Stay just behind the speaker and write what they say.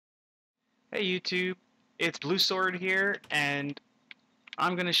Hey YouTube, it's Blue Sword here, and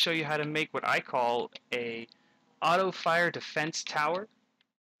I'm going to show you how to make what I call a auto fire defense tower.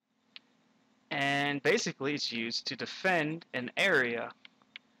 And basically it's used to defend an area,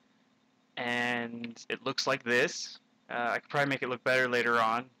 and it looks like this. I could probably make it look better later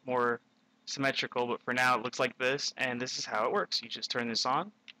on, more symmetrical, but for now it looks like this, and this is how it works. You just turn this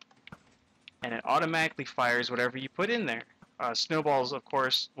on, and it automatically fires whatever you put in there. Snowballs, of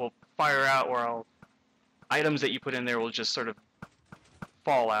course, will fire out, or items that you put in there will just sort of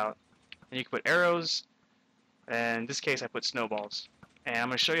fall out. And you can put arrows, and in this case I put snowballs. And I'm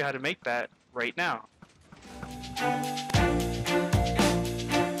going to show you how to make that right now.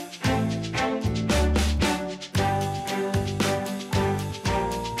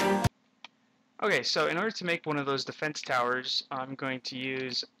 Okay, so in order to make one of those defense towers, I'm going to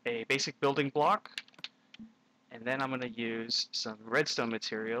use a basic building block, and then I'm going to use some redstone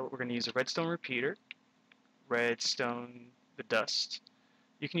material. We're going to use a redstone repeater, redstone, the dust.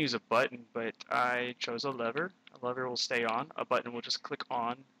 You can use a button, but I chose a lever. A lever will stay on. A button will just click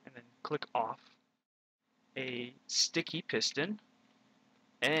on and then click off. A sticky piston,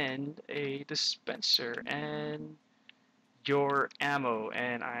 and a dispenser, and your ammo,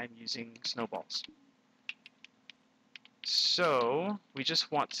 and I'm using snowballs. So we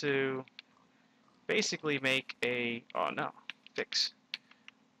just want to basically make a, fix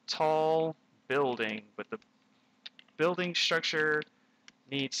tall building, but the building structure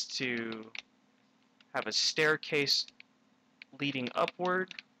needs to have a staircase leading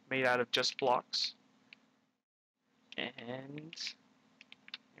upward made out of just blocks. And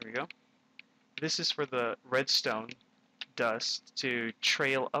here we go. This is for the redstone dust to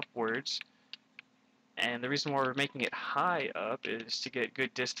trail upwards, and the reason why we're making it high up is to get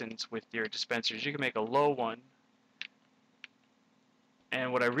good distance with your dispensers. You can make a low one,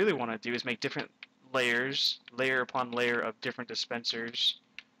 and what I really want to do is make different layers, layer upon layer of different dispensers,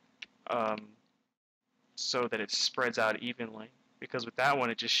 so that it spreads out evenly, because with that one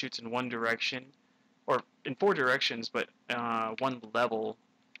it just shoots in one direction, or in four directions, but one level.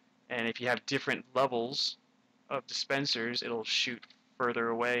 And if you have different levels of dispensers, it'll shoot further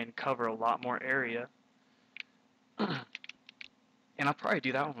away and cover a lot more area. And I'll probably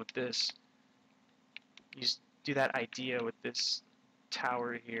do that one with this. You just do that idea with this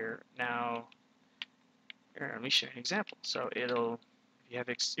tower here. Now, here, let me show you an example. So it'll,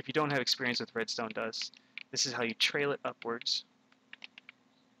 if you don't have experience with redstone dust, this is how you trail it upwards.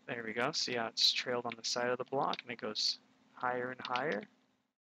 There we go. See how it's trailed on the side of the block, and it goes higher and higher.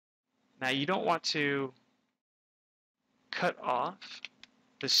 Now you don't want to cut off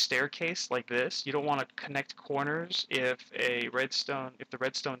the staircase like this. You don't want to connect corners if the redstone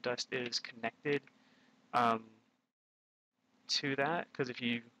dust is connected to that, because if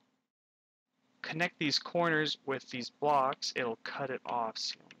you connect these corners with these blocks, it'll cut it off.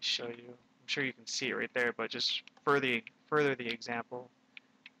 So let me show you. I'm sure you can see it right there, but just further the example.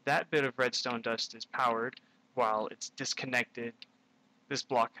 That bit of redstone dust is powered while it's disconnected. This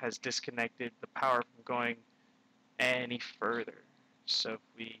block has disconnected the power from going any further. So if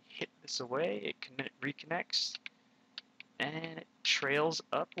we hit this away, it reconnects and it trails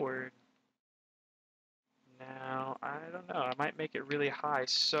upward. Now, I don't know, I might make it really high,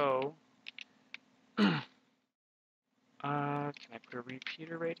 so can I put a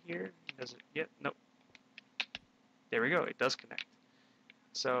repeater right here? Does it? Yep, nope. There we go, it does connect.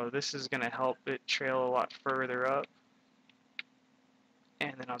 So this is going to help it trail a lot further up,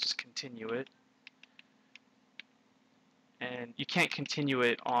 and then I'll just continue it. And you can't continue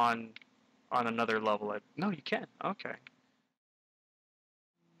it on another level. No, you can. Okay.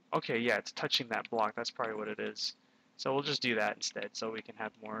 Okay, yeah, it's touching that block. That's probably what it is. So we'll just do that instead, so we can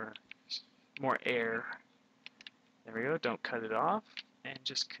have more air. There we go. Don't cut it off, and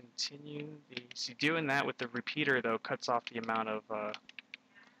just continue the. See, doing that with the repeater though cuts off the amount of. Oh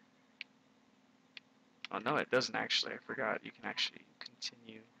no, it doesn't actually. I forgot. You can actually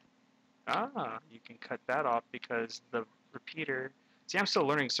continue. You can cut that off because the repeater. See, I'm still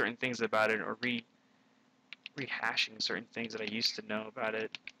learning certain things about it, or rehashing certain things that I used to know about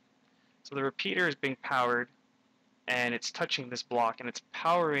it. So the repeater is being powered, and it's touching this block, and it's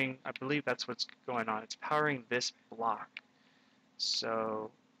powering, I believe that's what's going on, it's powering this block.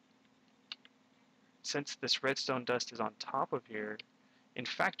 So since this redstone dust is on top of here, in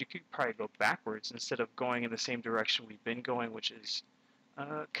fact you could probably go backwards instead of going in the same direction we've been going, which is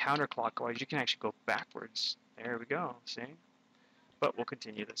counterclockwise. You can actually go backwards. There we go, see? But we'll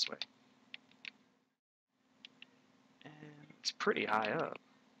continue this way. And it's pretty high up.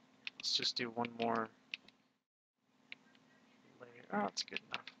 Let's just do one more layer. Oh, that's good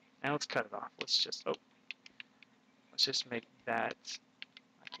enough. Now let's cut it off. Let's just make that,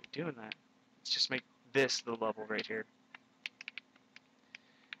 I keep doing that. Let's just make this the level right here.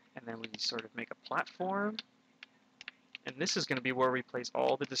 And then we sort of make a platform. And this is going to be where we place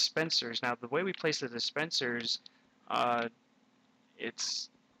all the dispensers. Now, the way we place the dispensers, it's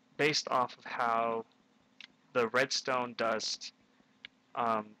based off of how the redstone dust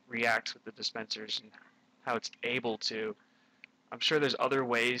reacts with the dispensers and how it's able to. I'm sure there's other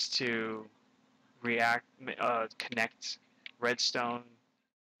ways to connect redstone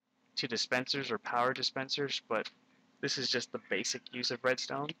to dispensers or power dispensers, but this is just the basic use of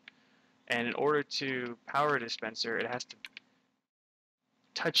redstone. And in order to power a dispenser, it has to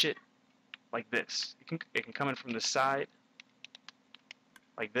touch it like this. It can come in from the side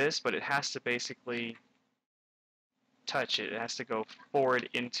like this, but it has to basically touch it. It has to go forward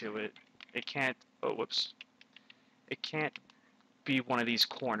into it. It can't, oh, whoops. It can't be one of these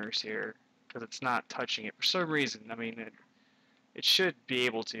corners here because it's not touching it for some reason. I mean, it should be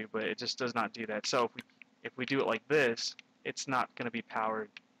able to, but it just does not do that. So if we do it like this, it's not going to be powered.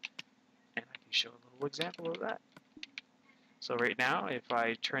 And I can show a little example of that. So right now, if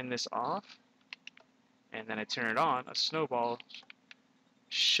I turn this off and then I turn it on, a snowball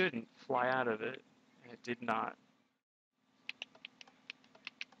shouldn't fly out of it, and it did not.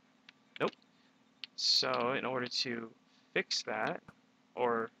 Nope. So in order to fix that,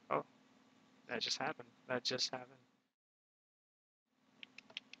 or, oh, that just happened. That just happened.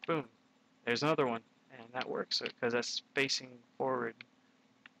 Boom. There's another one, and that works because that's facing forward.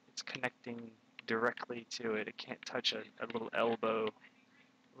 It's connecting directly to it. It can't touch a little elbow,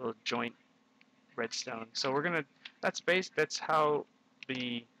 a little joint redstone. So we're gonna. That's how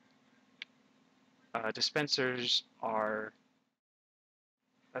the dispensers are.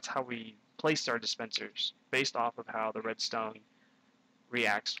 That's how we place our dispensers based off of how the redstone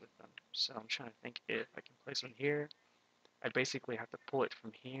reacts with them. So I'm trying to think if I can place one here. I basically have to pull it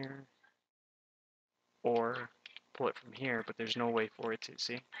from here or pull it from here, but there's no way for it to,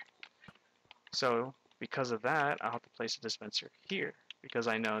 see? So because of that, I'll have to place a dispenser here because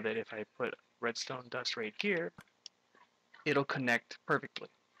I know that if I put redstone dust right here, it'll connect perfectly.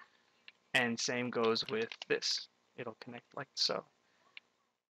 And same goes with this. It'll connect like so.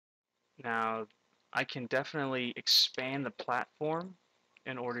 Now, I can definitely expand the platform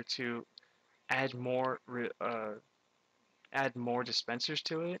in order to add more dispensers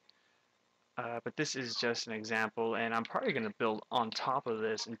to it. But this is just an example, and I'm probably going to build on top of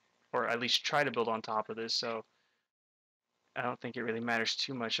this, or at least try to build on top of this. So I don't think it really matters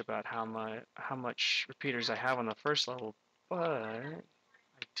too much about how much repeaters I have on the first level, but I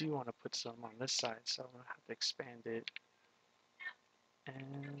do want to put some on this side, so I'm going to have to expand it.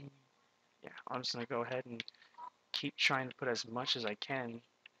 And yeah, I'm just going to go ahead and keep trying to put as much as I can.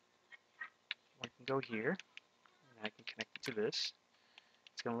 I can go here, and I can connect it to this.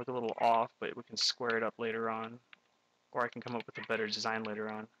 It's going to look a little off, but we can square it up later on, or I can come up with a better design later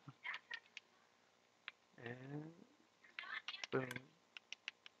on. And boom.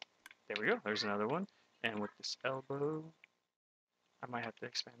 There we go. There's another one. And with this elbow, I might have to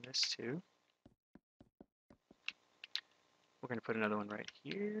expand this too. We're going to put another one right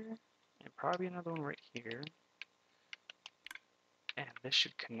here, and probably another one right here. And this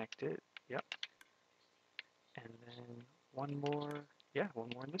should connect it. Yep. And then one more. Yeah, one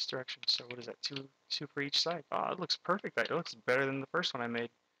more in this direction. So what is that? Two for each side. Oh, it looks perfect. It looks better than the first one I made.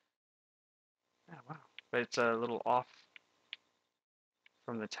 Oh, wow. But it's a little off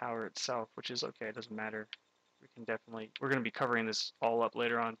from the tower itself, which is okay. It doesn't matter. We're going to be covering this all up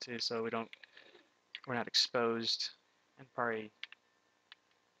later on too, so we're not exposed, and probably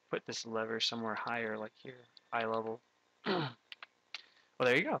put this lever somewhere higher, like here, eye level. Well,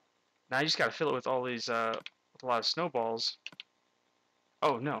 there you go. Now I just got to fill it with all these, with a lot of snowballs.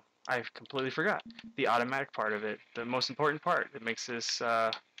 Oh no, I completely forgot the automatic part of it, the most important part that makes this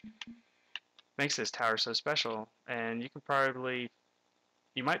tower so special. And you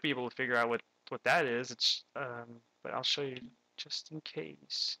might be able to figure out what that is. But I'll show you just in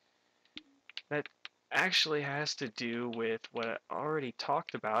case. That actually has to do with what I already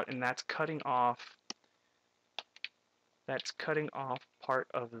talked about, and that's cutting off part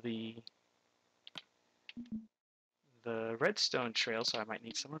of the redstone trail, so I might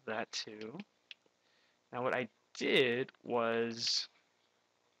need some of that too. Now what I did was,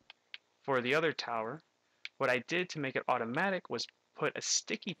 for the other tower, what I did to make it automatic was put a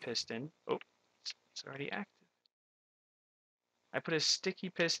sticky piston. Oh, it's already active. I put a sticky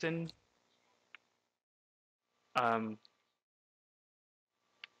piston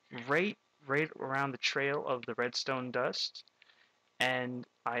right around the trail of the redstone dust, and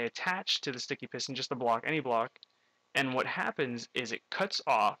I attach to the sticky piston just a block, any block, and what happens is it cuts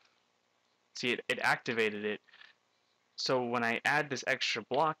off. See, it activated it. So when I add this extra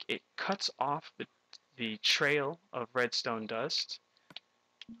block, it cuts off the trail of redstone dust,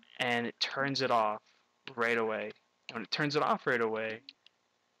 and it turns it off right away. When it turns it off right away,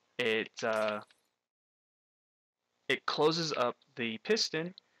 it it closes up the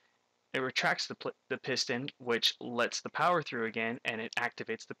piston. It retracts the piston, which lets the power through again, and it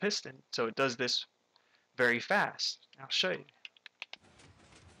activates the piston. So it does this very fast. I'll show you.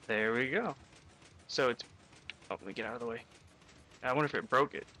 There we go. So it's... Oh, let me get out of the way. I wonder if it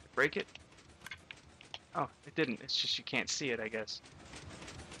broke it. Did it break it? Oh, it didn't. It's just you can't see it, I guess.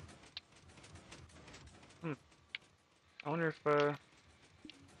 I wonder if, let's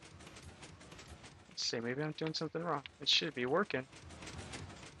see, maybe I'm doing something wrong. It should be working.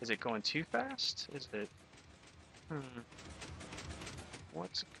 Is it going too fast? Is it...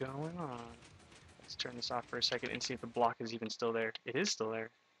 What's going on? Let's turn this off for a second and see if the block is even still there. It is still there.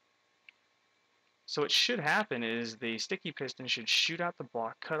 So what should happen is the sticky piston should shoot out the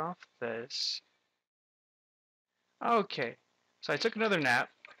block, cut off this. Okay, so I took another nap,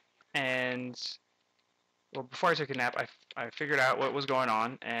 and well, before I took a nap, I figured out what was going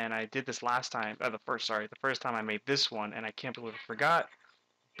on, and I did this last time. The first time I made this one, and I can't believe I forgot.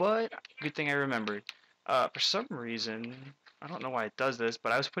 But good thing I remembered. For some reason, I don't know why it does this,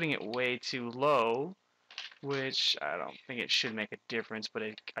 but I was putting it way too low, which I don't think it should make a difference, but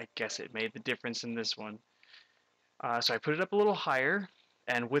I guess it made the difference in this one. So I put it up a little higher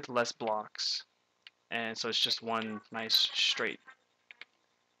and with less blocks. And so it's just one nice straight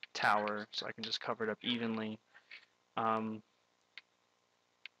tower, so I can just cover it up evenly. But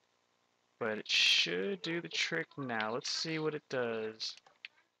it should do the trick now. Let's see what it does.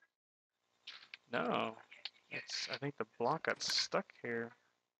 No, I think the block got stuck here.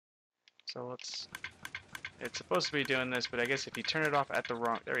 So it's supposed to be doing this, but I guess if you turn it off at the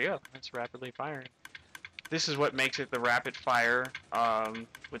wrong, there you go, it's rapidly firing. This is what makes it the rapid fire.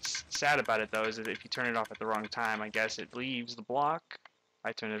 What's sad about it though is that if you turn it off at the wrong time, I guess it leaves the block.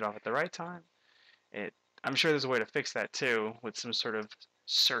 I turned it off at the right time. I'm sure there's a way to fix that too with some sort of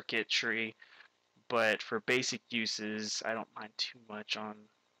circuitry, but for basic uses, I don't mind too much on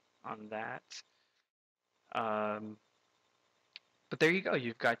that. But there you go.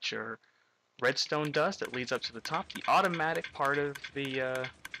 You've got your redstone dust that leads up to the top, the automatic part of the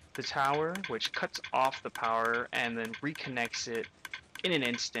tower, which cuts off the power and then reconnects it in an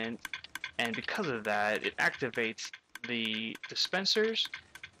instant. And because of that, it activates the dispensers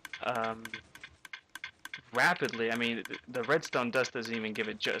rapidly. I mean, the redstone dust doesn't even give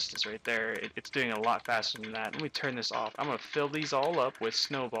it justice right there. It's doing a lot faster than that. Let me turn this off. I'm going to fill these all up with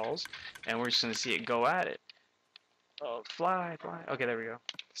snowballs, and we're just going to see it go at it. Oh, fly. Okay, there we go.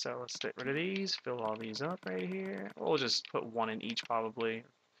 So let's get rid of these, fill all these up right here. We'll just put one in each probably.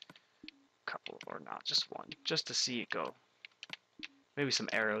 A couple, or not, just one, just to see it go. Maybe some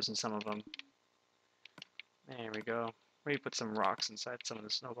arrows in some of them. There we go. Maybe put some rocks inside some of the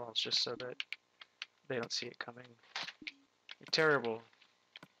snowballs just so that they don't see it coming. You're terrible.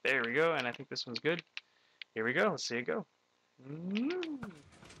 There we go, and I think this one's good. Here we go, let's see it go.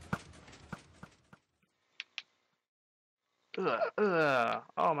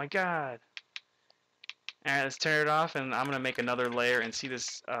 Oh my god. Alright, let's turn it off, and I'm gonna make another layer and see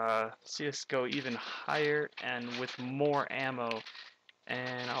this go even higher and with more ammo.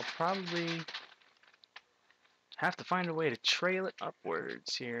 And I'll probably have to find a way to trail it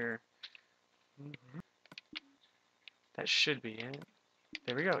upwards here. That should be it.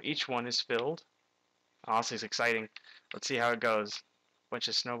 There we go. Each one is filled. Honestly, it's exciting. Let's see how it goes. Bunch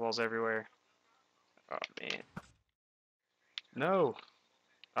of snowballs everywhere. Oh man. No.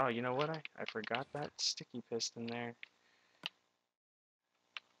 Oh, you know what? I forgot that sticky piston there.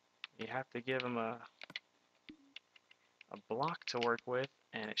 You have to give them a block to work with,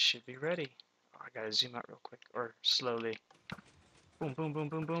 and it should be ready. Oh, I gotta zoom out real quick, or slowly. Boom, boom, boom,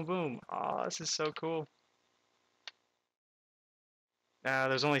 boom, boom, boom. Oh, this is so cool.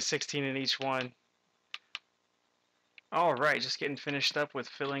 There's only 16 in each one. Alright, just getting finished up with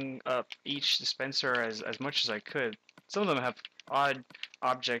filling up each dispenser as much as I could. Some of them have odd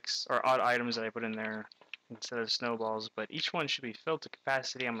objects or odd items that I put in there instead of snowballs, but each one should be filled to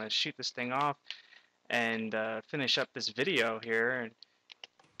capacity. I'm going to shoot this thing off and finish up this video here. And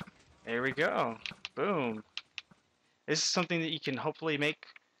there we go. Boom. This is something that you can hopefully make.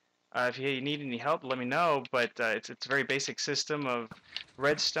 If you need any help, let me know, but it's a very basic system of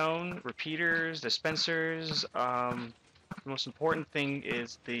redstone, repeaters, dispensers. The most important thing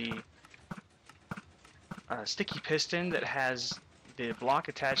is the sticky piston that has the block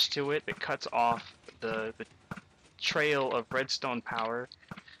attached to it that cuts off the trail of redstone power.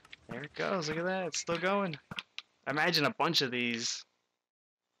 There it goes. Look at that. It's still going. Imagine a bunch of these.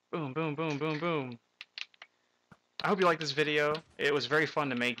 Boom, boom, boom, boom, boom. I hope you like this video. It was very fun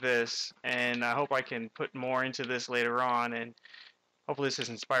to make this, and I hope I can put more into this later on, and hopefully this has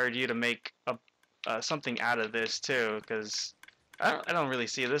inspired you to make something out of this too, because I don't really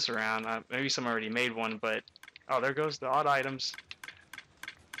see this around. Maybe someone already made one, but oh, there goes the odd items.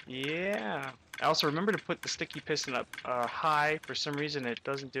 Yeah. Also, remember to put the sticky piston up high. For some reason, it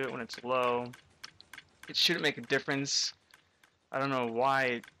doesn't do it when it's low. It shouldn't make a difference. I don't know why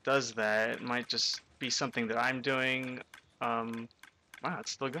it does that. It might just be something that I'm doing. Wow,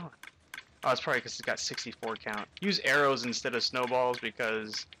 it's still going. Oh, it's probably because it's got 64 count. Use arrows instead of snowballs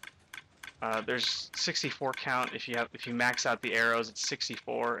because there's 64 count. If you max out the arrows, it's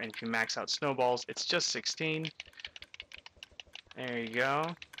 64, and if you max out snowballs, it's just 16. There you go.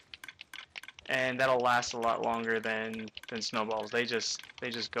 And that'll last a lot longer than snowballs. They just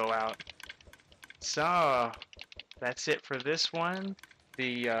go out. So that's it for this one,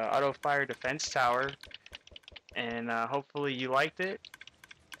 the auto fire defense tower, and hopefully you liked it.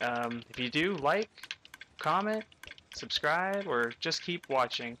 If you do, like, comment, subscribe, or just keep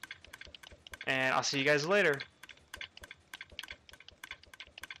watching. And I'll see you guys later.